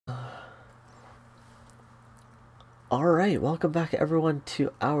Alright, welcome back everyone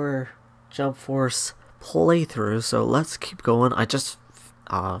to our Jump Force playthrough. So let's keep going. I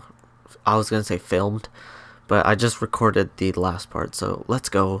was gonna say filmed, but I just recorded the last part. So let's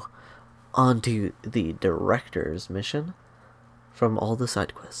go on to the director's mission from all the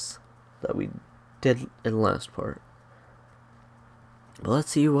side quests that we did in the last part. But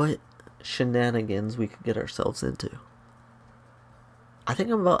let's see what shenanigans we could get ourselves into. I think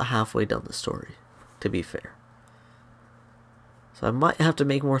I'm about halfway done the story, to be fair. So I might have to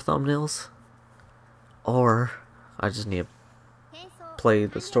make more thumbnails, or I just need to play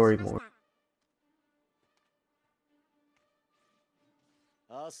the story more.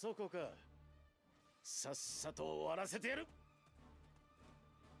 あそこか。さっさと終わらせてやる。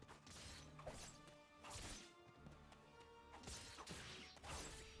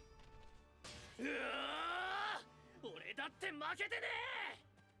うわー、俺だって負けてねー。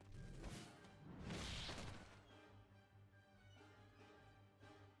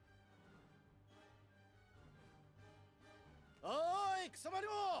おーい、クソマリ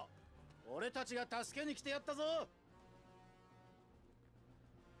モ。俺たちが助けに来てやったぞ。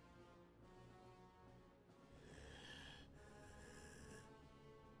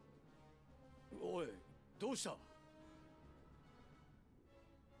おい、どうした？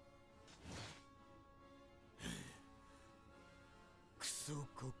クソ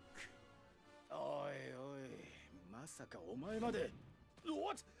コック。おいおい、まさかお前まで。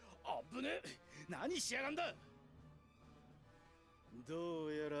おっ、あぶねえ。何しやがんだ。ど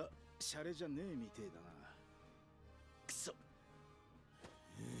うやらシャレじゃねえみてえだな。クソ。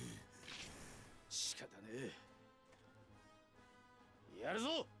仕方ねえ。やる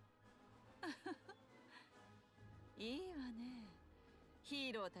ぞ。いいわね。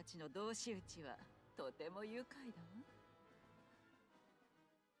ヒーローたちの同士討ちはとても愉快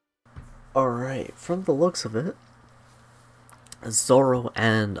だわ。 Alright, from the looks of it, Zoro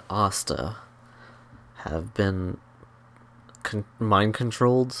and Asta have been mind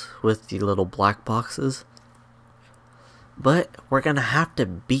controlled with the little black boxes. But we're gonna have to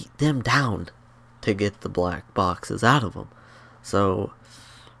beat them down to get the black boxes out of them. So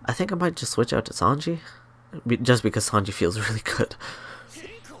I think I might just switch out to Sanji, just because Sanji feels really good.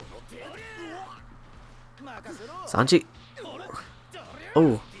 Sanji.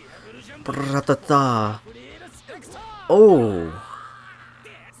 Oh. Bratata. Oh.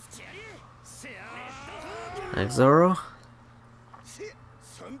 Thanks, Zoro.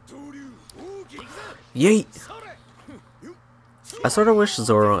 Yeet. I sort of wish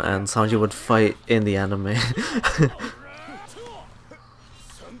Zoro and Sanji would fight in the anime.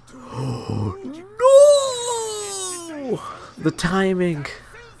 Oh, no! The timing.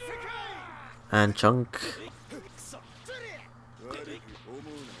 And Chunk.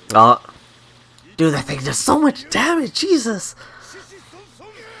 Dude, that thing does so much damage, Jesus!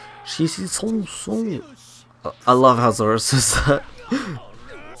 She's so. I love how Zoro says that.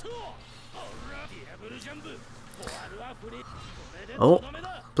 Oh,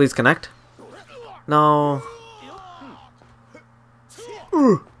 please connect. No.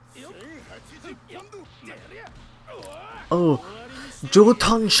 Oh,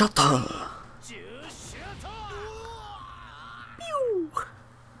 Jotan Shutter.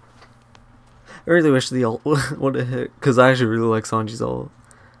 I really wish the ult would have hit, because I actually really like Sanji's ult.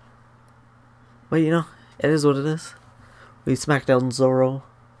 But you know, it is what it is. We smacked down Zoro,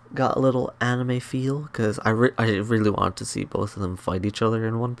 got a little anime feel, because I really wanted to see both of them fight each other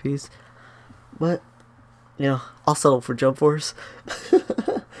in One Piece. But, you know, I'll settle for Jump Force.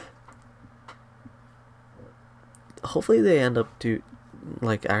 Hopefully they end up to,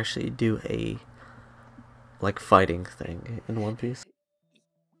 like, actually do a, like, fighting thing in One Piece.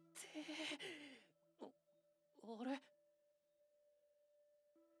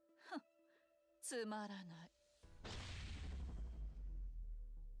 つまらない。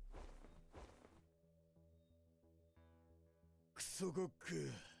クソゴッ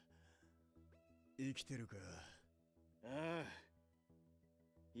ク。生きてるか。あ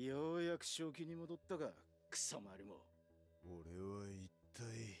あ。ようやく正気に戻ったか、クソマリモ。俺は一体。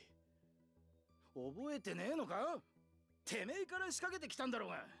覚えてねえのか？てめえから仕掛けてきたんだろう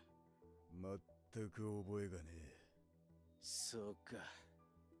が。全く覚えがねえ。そうか。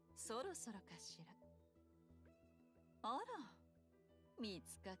 そろそろかしら。あら、見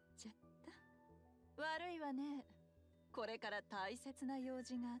つかっちゃった。悪いわね。これから大切な用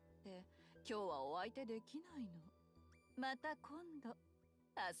事があって、今日はお相手できないの。また今度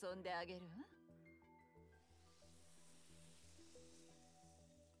遊んであげるわ。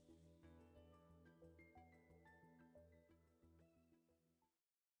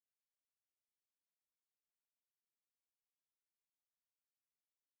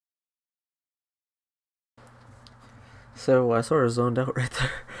So I sort of zoned out right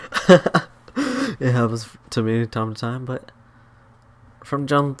there. It happens to me time to time, but from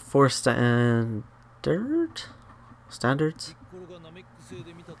Jump Force standards,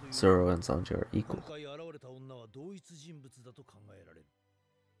 Zoro and Sanji are equal.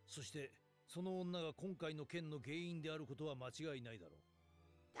 そしてその女が今回の件の原因であることは間違いないだろう。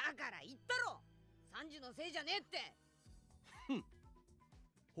だから言ったろ、サンジのせいじゃねえって。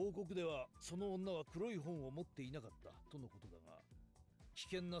報告ではその女は黒い本を持っていなかったとのことだが、危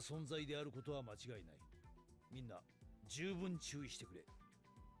険な存在であることは間違いない。みんな十分注意してくれ。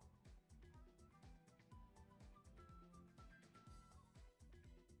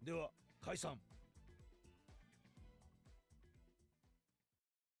では解散。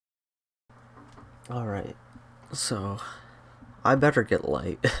Alright, so I better get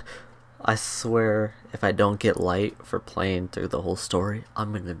light. I swear, if I don't get light for playing through the whole story,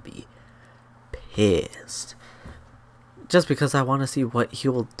 I'm gonna be pissed. Just because I want to see what he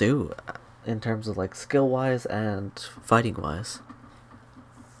will do in terms of like skill-wise and fighting-wise.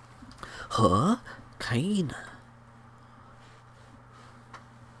 Huh? Kaina.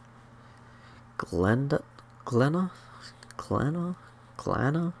 Glenna?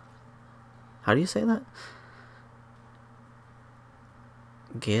 How do you say that?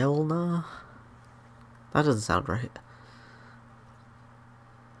 Gailna? That doesn't sound right.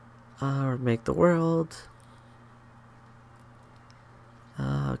 Make the world.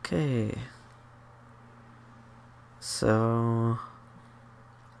 Okay. So...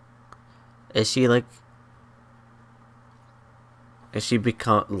 Is she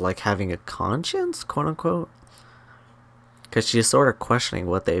become like having a conscience, quote unquote? Because she's sort of questioning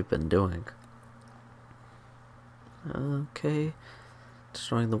what they've been doing. Okay.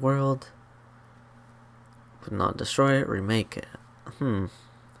 Destroying the world. But not destroy it, remake it. I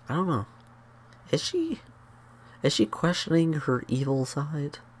don't know. Is she questioning her evil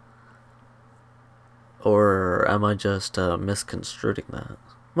side? Or am I just misconstruing that?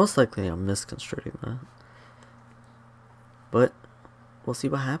 Most likely I'm misconstruing that. But we'll see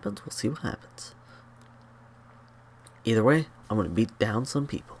what happens. We'll see what happens. Either way, I'm going to beat down some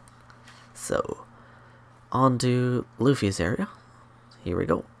people. So, on to Luffy's area. Here we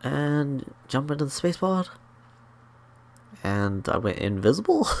go. And jump into the space pod. And I went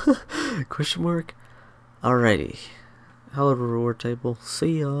invisible? Question mark. Alrighty. Hello to reward table.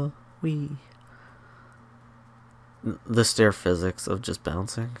 See ya. Wee. The stair physics of just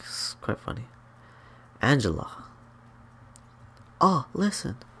bouncing is quite funny. Angela. Oh,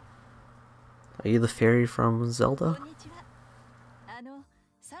 listen. Are you the fairy from Zelda?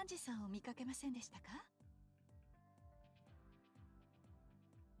 サンジさんを見かけませんでしたか？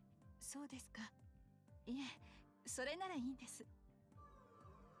そうですか。いえ、それならいいんです。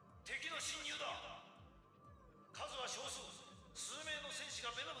敵の侵入だ。数は少数。数名の戦士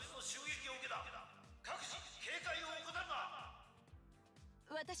がベノムズの襲撃を受けた。各自警戒を怠るな。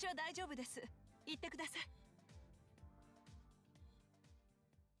私は大丈夫です。言ってください。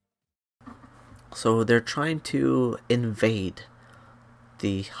So they're trying to invade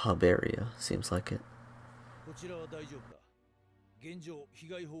the hub area, seems like it. こちらは大丈夫だ。現状、被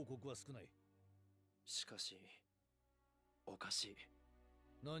害報告は少ない。しかし、おかしい。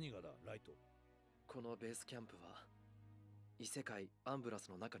何がだ、ライト。このベースキャンプは、異世界アンブラス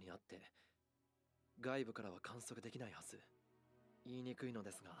の中にあって、外部からは観測できないはず。言いにくいの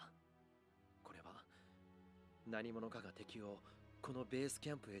ですが、これは何者かが敵をこのベース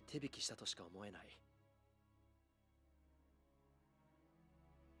キャンプへ手引きしたとしか思えない。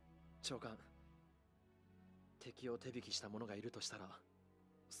長官、敵を手引きした者がいるとしたら、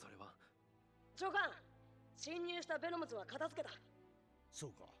それは。長官、侵入したベノムズは片付けた。そ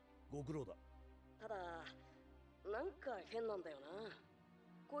うか、ご苦労だ。ただ、なんか変なんだよな。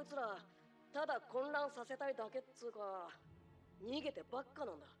こいつら、ただ混乱させたいだけっつうか、逃げてばっか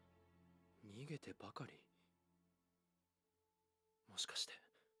なんだ。逃げてばかり？もしかして。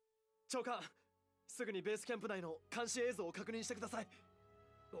長官、すぐにベースキャンプ内の監視映像を確認してください。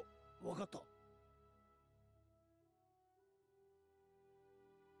わかった。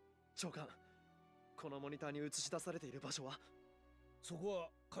長官、このモニターに映し出されている場所は？そこは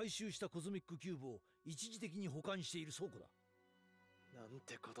回収したコズミックキューブを一時的に保管している倉庫だ。なん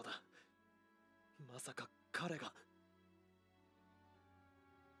てことだ。まさか彼が。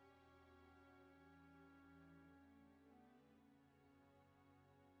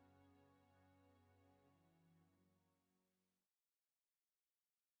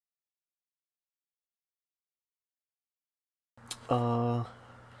I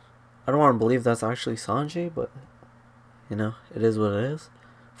don't want to believe that's actually Sanji, but you know, it is what it is.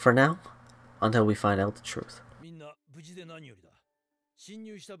 For now, until we find out the truth. 無事で何よりだ。侵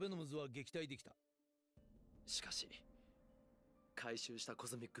入したベノムズは撃退できた。しかし回収したコ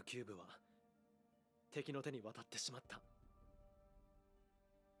ズミックキューブは敵の手に渡ってしまった。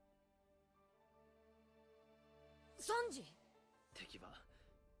サンジ。敵は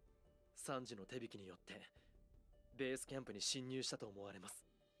サンジの手引きによってベースキャンプに侵入したと思われます。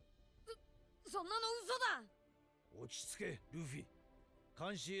そんなの嘘だ。落ち着けルフィ。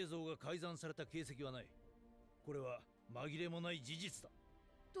監視映像が改ざんされた形跡はない。これは紛れもない事実だ。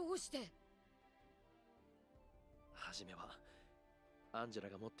どうして？はじめはアンジェラ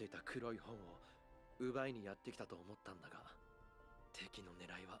が持っていた黒い本を奪いにやってきたと思ったんだが、敵の狙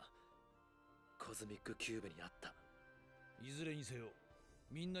いはコズミックキューブにあった。いずれにせよ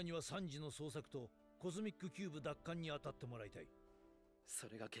みんなにはサンジの捜索とコズミックキューブ奪還に当たってもらいたい。そ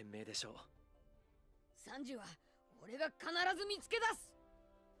れが賢明でしょう。サンジは俺が必ず見つけ出す。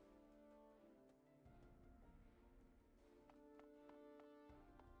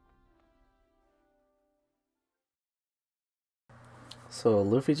So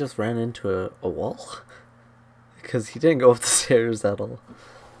Luffy just ran into a wall? Because he didn't go up the stairs at all.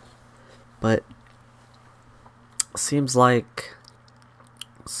 But seems like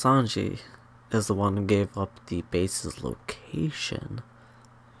Sanji is the one who gave up the base's location.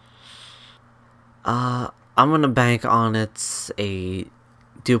 I'm gonna bank on it's a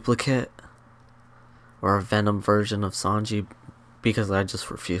duplicate or a Venom version of Sanji, because I just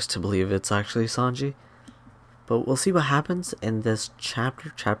refuse to believe it's actually Sanji. But we'll see what happens in this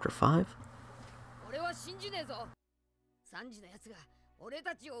chapter, chapter 5. 俺は信じねえぞ。サンジのやつが俺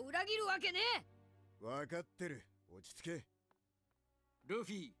たちを裏切るわけねえ。わかってる。落ち着け。ル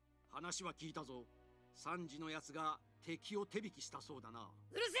フィ、話は聞いたぞ。サンジのやつが敵を手引きしたそうだな。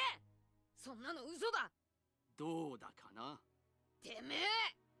うるせえ。そんなの嘘だ。どうだかな。てめ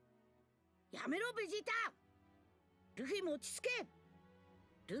え。やめろベジータ。ルフィも落ち着け。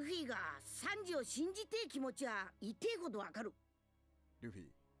ルフィがサンジを信じてえ気持ちは痛えほどわかる。ルフィ、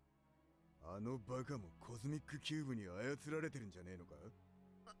あのバカもコズミックキューブに操られてるんじゃねえのか？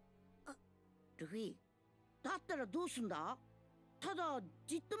ルフィ、だったらどうすんだ？ただ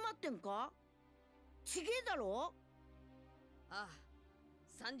じっと待ってんか？ちげえだろ？ああ、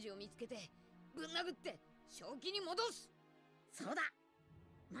サンジを見つけてぶん殴って正気に戻す。そうだ、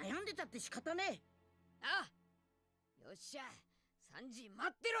悩んでたって仕方ねえ。ああ、よっしゃ、サンジ待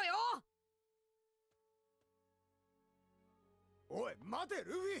ってろよ。おい待てル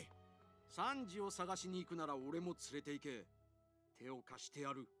フィ。サンジを探しに行くなら俺も連れて行け。手を貸して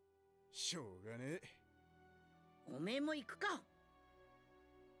やる。しょうがねえ。おめえも行くか。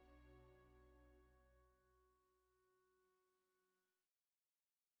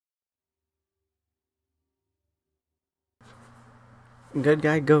Good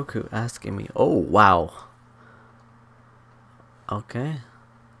guy Goku asking me. Oh, wow. Okay.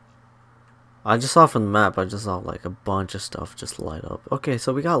 I just saw from the map, I just saw like a bunch of stuff just light up. Okay,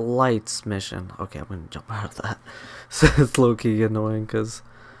 so we got Light's mission. Okay, I'm gonna jump out of that. So it's low-key annoying because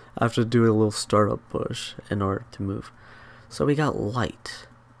I have to do a little startup push in order to move. So we got Light.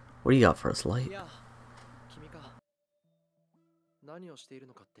 What do you got for us, Light? 君か。何をしている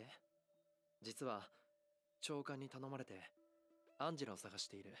のかって？実は長官に頼まれてアンジェラを探し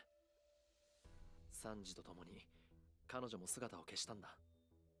ている。サンジと共に彼女も姿を消したんだ。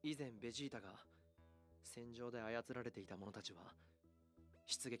以前ベジータが戦場で操られていた者たちは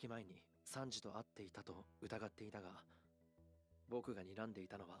出撃前にサンジと会っていたと疑っていたが、僕が睨んでい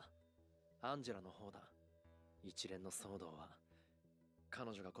たのはアンジェラの方だ。一連の騒動は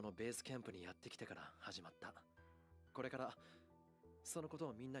彼女がこのベースキャンプにやってきてから始まった。これからそのこと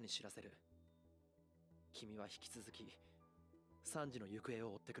をみんなに知らせる。君は引き続きサンジの行方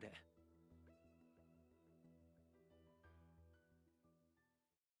を追ってくれ。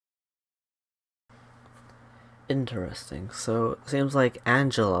Interesting. So it seems like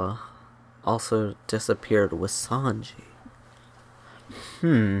Angela also disappeared with Sanji.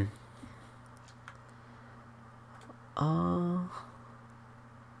 Oh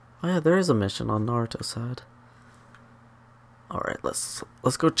yeah, there is a mission on Naruto's side. Alright, let's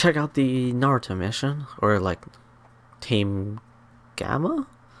go check out the Naruto mission. Or like Team Gamma?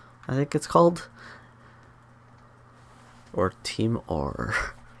 I think it's called. Or Team R,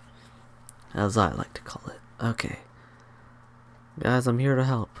 as I like to call it. Okay. Guys, I'm here to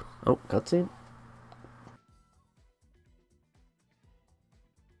help. Oh, cutscene?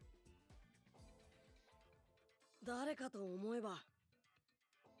 誰かと思えば。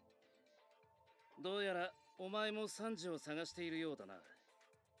どうやらお前もサンジを探しているようだな。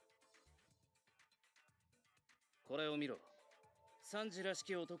これを見ろ。サンジらし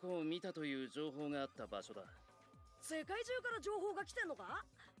き男を見たという情報があった場所だ。世界中から情報が来てんのか？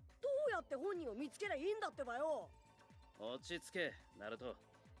どうやって本人を見つけりゃいいんだってばよ。落ち着け、ナルト。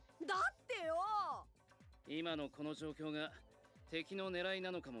だってよ。今のこの状況が敵の狙い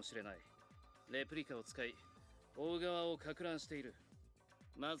なのかもしれない。レプリカを使い、追う側を撹乱している。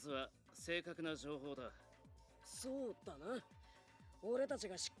まずは正確な情報だ。そうだな。俺たち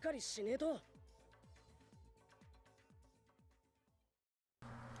がしっかりしねえと。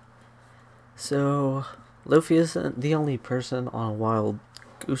So, Luffy isn't the only person on a wild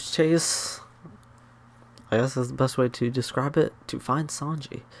goose chase. I guess that's the best way to describe it, to find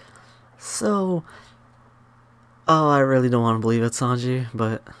Sanji. So, oh, I really don't want to believe it's Sanji,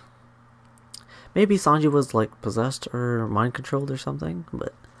 but maybe Sanji was like possessed or mind controlled or something,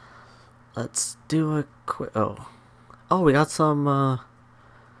 but let's do a quick, oh, we got some,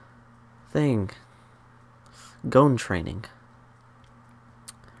 Gon training.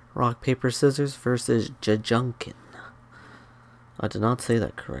 Rock, paper, scissors versus Jajunkin. I did not say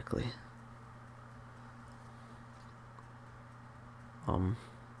that correctly.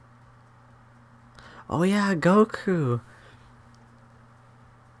 Oh yeah, Goku.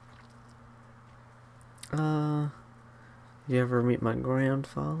 You ever meet my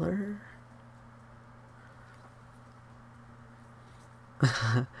grandfather?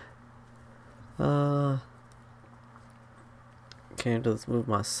 Can't do this move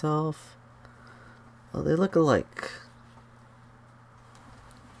myself. Oh, they look alike.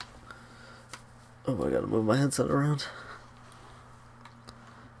 Oh, I gotta move my headset around.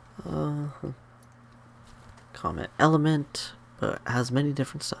 Common element, but has many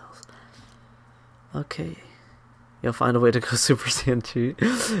different styles. Okay. You'll find a way to go Super Saiyan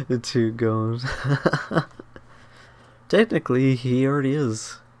 2 Gon. Technically, he already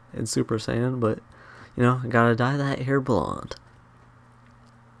is in Super Saiyan, but, you know, gotta dye that hair blonde.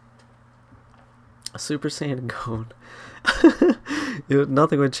 A Super Saiyan Gon.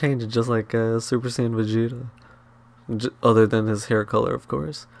 Nothing would change, just like Super Saiyan Vegeta. Other than his hair color, of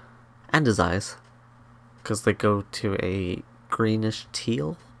course. And his eyes. Because they go to a greenish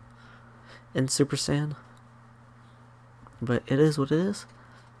teal in Super Saiyan. But it is what it is.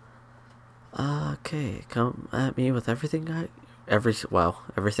 Okay, come at me with everything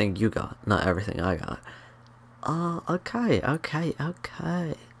everything you got, not everything I got. Okay.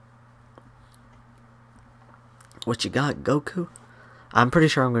 What you got, Goku? I'm pretty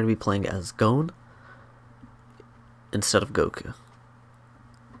sure I'm going to be playing as Gon instead of Goku.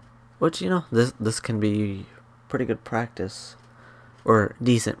 Which, you know, this can be pretty good practice, or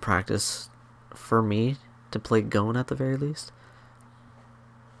decent practice for me to play Gon at the very least.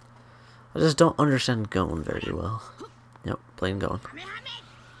 I just don't understand Gon very well. Yep, playing Gon.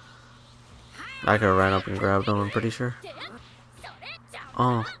 I could have ran up and grabbed him, I'm pretty sure.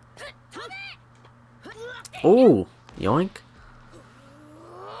 Oh. Oh! Yoink.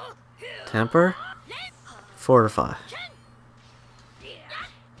 Temper. Fortify.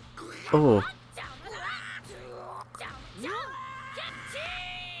 Oh.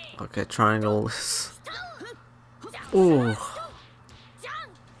 Okay, triangle is... Oh.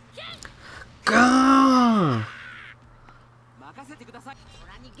 Gah!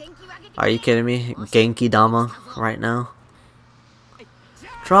 Are you kidding me? Genki Dama right now?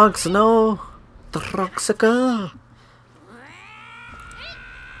 Trunks, no! Trucksika!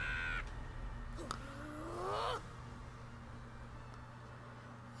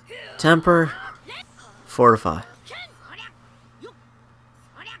 Temper. Fortify.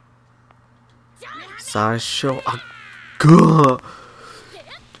 Saisho.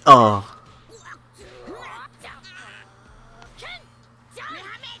 Oh.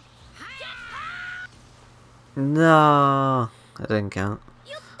 No, that didn't count.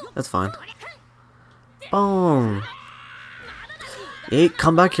 That's fine. Boom. Hey,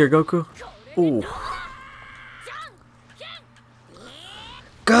 come back here, Goku. Ooh.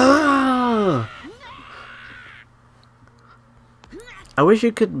 Gah! I wish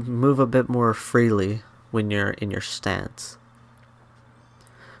you could move a bit more freely when you're in your stance.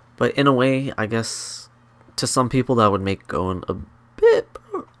 But in a way, I guess, to some people that would make Gon a bit...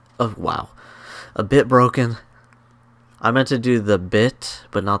 a bit broken. I meant to do the bit,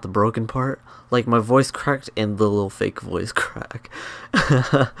 but not the broken part. Like, my voice cracked and the little fake voice crack.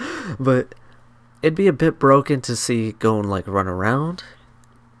 But it'd be a bit broken to see Gon, like, run around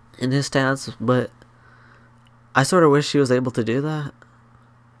in his stance, but I sort of wish he was able to do that.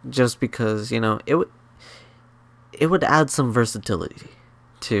 Just because, you know, it would add some versatility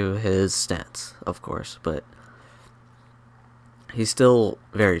to his stance, of course, but he's still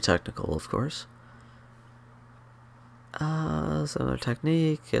very technical, of course. Similar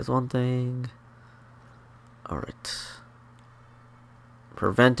technique is one thing. Alright.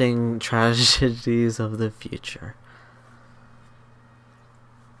 Preventing tragedies of the future.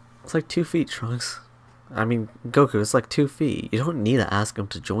 It's like 2 feet, Trunks. I mean, Goku, it's like 2 feet. You don't need to ask him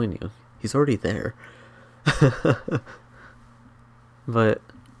to join you. He's already there. But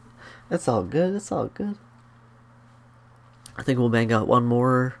it's all good. It's all good. I think we'll bang out one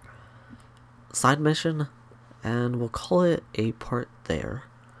more side mission, and we'll call it a part there.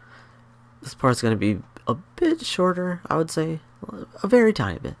 This part's going to be a bit shorter, I would say. A very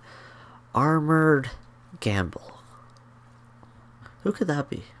tiny bit. Armored Gamble. Who could that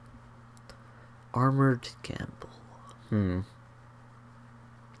be? Armored Gamble.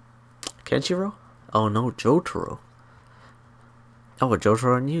 Kenshiro? Oh no, Jotaro. Oh,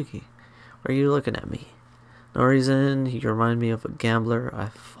 Jotaro and Yugi. Why are you looking at me? No reason, you remind me of a gambler I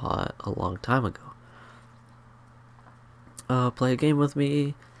fought a long time ago. Play a game with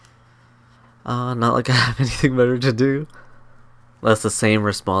me. Not like I have anything better to do. That's the same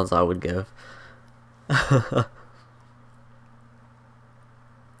response I would give.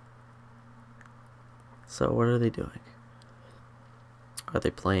 So what are they doing? Are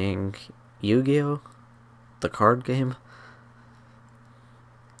they playing Yu-Gi-Oh? The card game?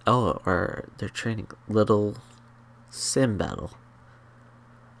 Oh, or they're training Little Sim Battle.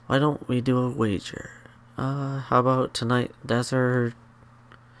 Why don't we do a wager? How about tonight's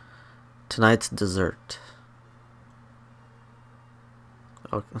dessert?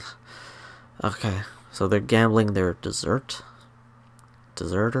 Okay, so they're gambling their dessert?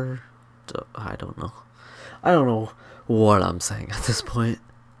 Deserter? I don't know. I don't know what I'm saying at this point.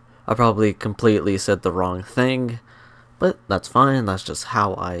 I probably completely said the wrong thing, but that's fine. That's just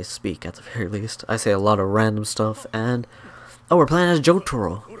how I speak at the very least. I say a lot of random stuff, and oh, we're playing as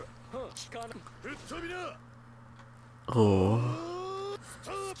Jotaro. Oh,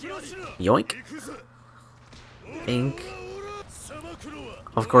 yoink, ink.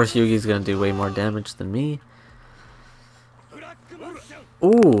 Of course, Yugi's gonna do way more damage than me.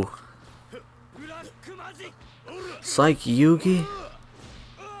 Ooh. Psych Yugi?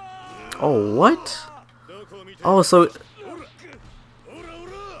 Oh, what? Oh, so...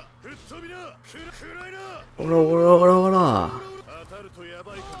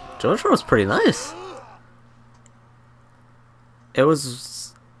 Jotaro's pretty nice.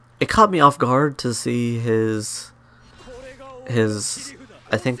 It caught me off guard to see his...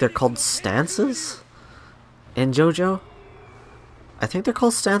 I think they're called stances? In JoJo? I think they're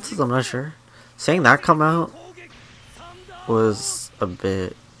called stances, I'm not sure. Seeing that come out was a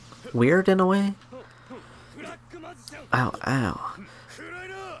bit weird in a way. Ow, ow.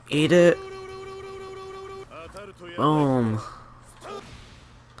 Eat it. Boom.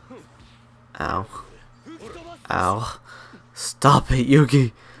 Ow. Ow. Stop it,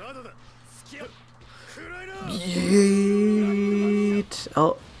 Yugi. Yeet.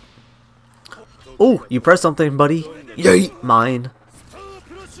 Oh. Oh, you pressed something, buddy. Yeet. Mine.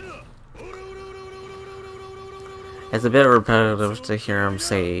 It's a bit repetitive to hear him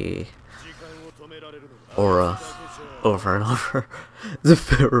say aura over and over.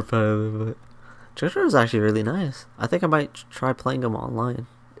 It's a bit repetitive, but JoJo is actually really nice. I think I might try playing him online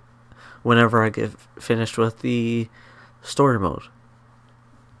whenever I get finished with the story mode.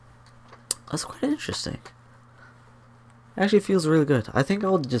 That's quite interesting. Actually feels really good. I think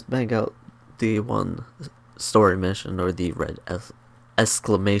I'll just bang out the one story mission, or the red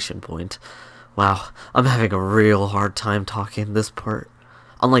exclamation point. Wow, I'm having a real hard time talking this part.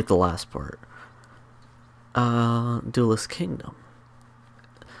 Unlike the last part. Duelist Kingdom.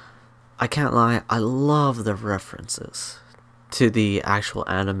 I can't lie, I love the references to the actual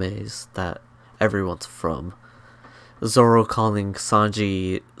animes that everyone's from. Zoro calling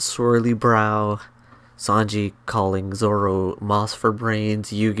Sanji swirly brow, Sanji calling Zoro moss for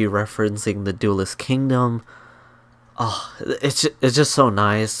brains, Yugi referencing the Duelist Kingdom. Oh, it's just so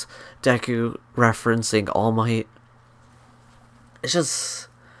nice. Deku referencing All Might. It's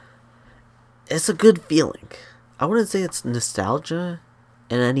a good feeling. I wouldn't say it's nostalgia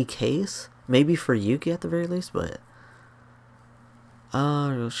in any case. Maybe for Yugi at the very least, but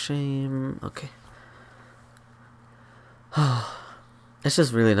real shame. Okay. It's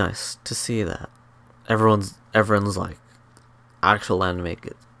just really nice to see that everyone's like actual anime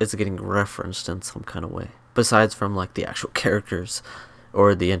is getting referenced in some kind of way, besides from like the actual characters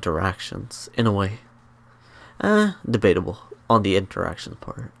or the interactions, in a way. Debatable on the interaction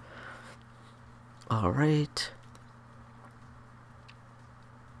part. Alright.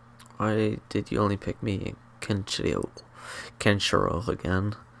 Why did you only pick me? Kenshiro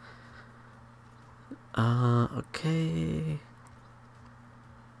again. Okay.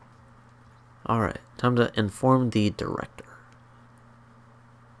 Alright, time to inform the director.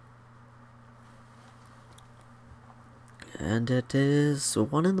 And it is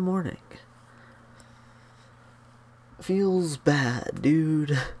 1 in the morning. Feels bad,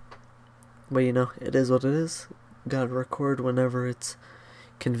 dude. But you know, it is what it is. Gotta record whenever it's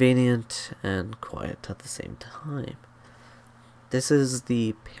convenient and quiet at the same time. This is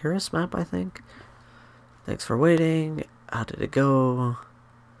the Paris map, I think. Thanks for waiting. How did it go?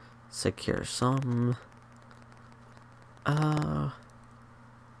 Secure some. They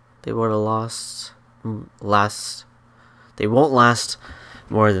would have lost they won't last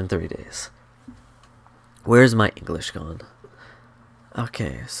more than 3 days. Where's my English gone?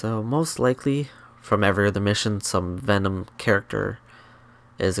 Okay, so most likely from every other mission some Venom character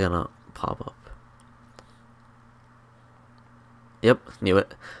is gonna pop up. Yep, knew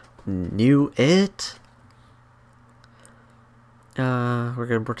it. Knew it. We're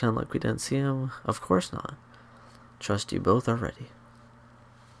gonna pretend like we didn't see him. Of course not. Trust you both are ready.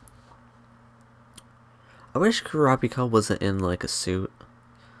 I wish Kurapika wasn't in like a suit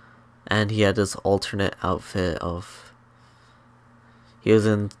and he had this alternate outfit of he was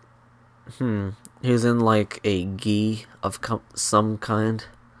in like a gi of some kind.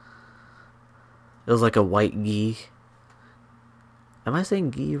 It was like a white gi. Am I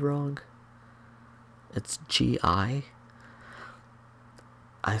saying gi wrong? It's G-I?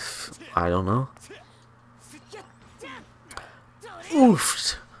 I don't know.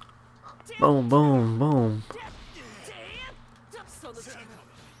 Oof! Boom, boom, boom.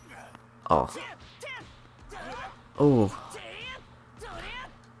 Oh. Oh.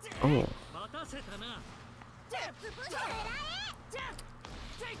 Oh.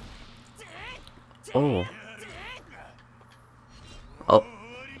 Oh. Oh.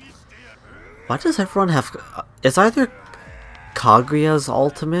 Why does everyone have... It's either Kaguya's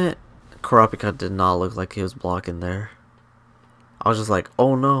ultimate. Kurapika did not look like he was blocking there. I was just like,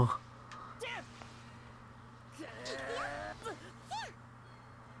 oh no.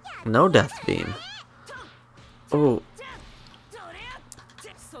 No death beam. Oh.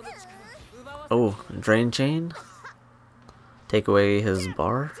 Oh, drain chain. Take away his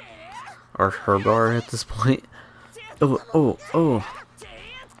bar. Or her bar at this point. Oh, oh, oh.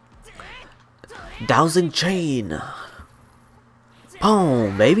 Dowsing chain.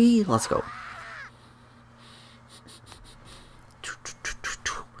 Boom, baby. Let's go.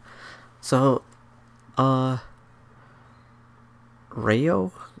 So, Rao?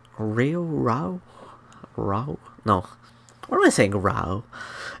 No. What am I saying, Rao?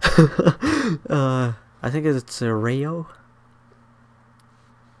 I think it's Rao.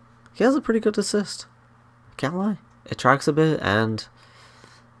 He has a pretty good assist. Can't lie. It tracks a bit and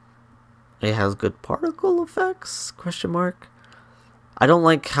it has good particle effects, question mark. I don't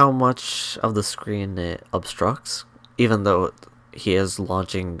like how much of the screen it obstructs, even though he is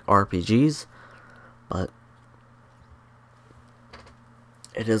launching RPGs, but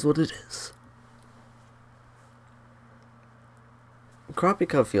it is what it is.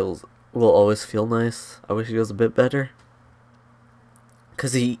 Kurapika will always feel nice. I wish he was a bit better.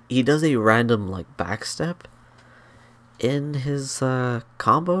 Cause he does a random like backstep in his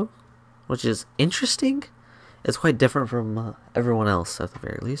combo, which is interesting. It's quite different from everyone else at the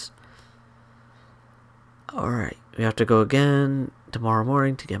very least. Alright, we have to go again tomorrow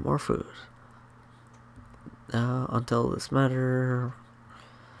morning to get more food. Until this matter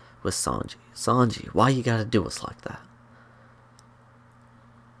with Sanji. Sanji, why you gotta do us like that?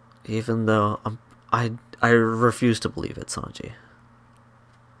 Even though I refuse to believe it, Sanji.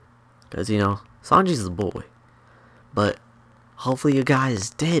 Because, you know, Sanji's the boy. But hopefully you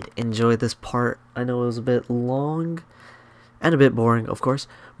guys did enjoy this part. I know it was a bit long and a bit boring, of course.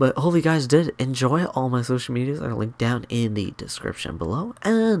 But hopefully you guys did enjoy. All my social medias are linked down in the description below.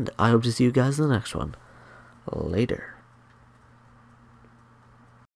 And I hope to see you guys in the next one. Later.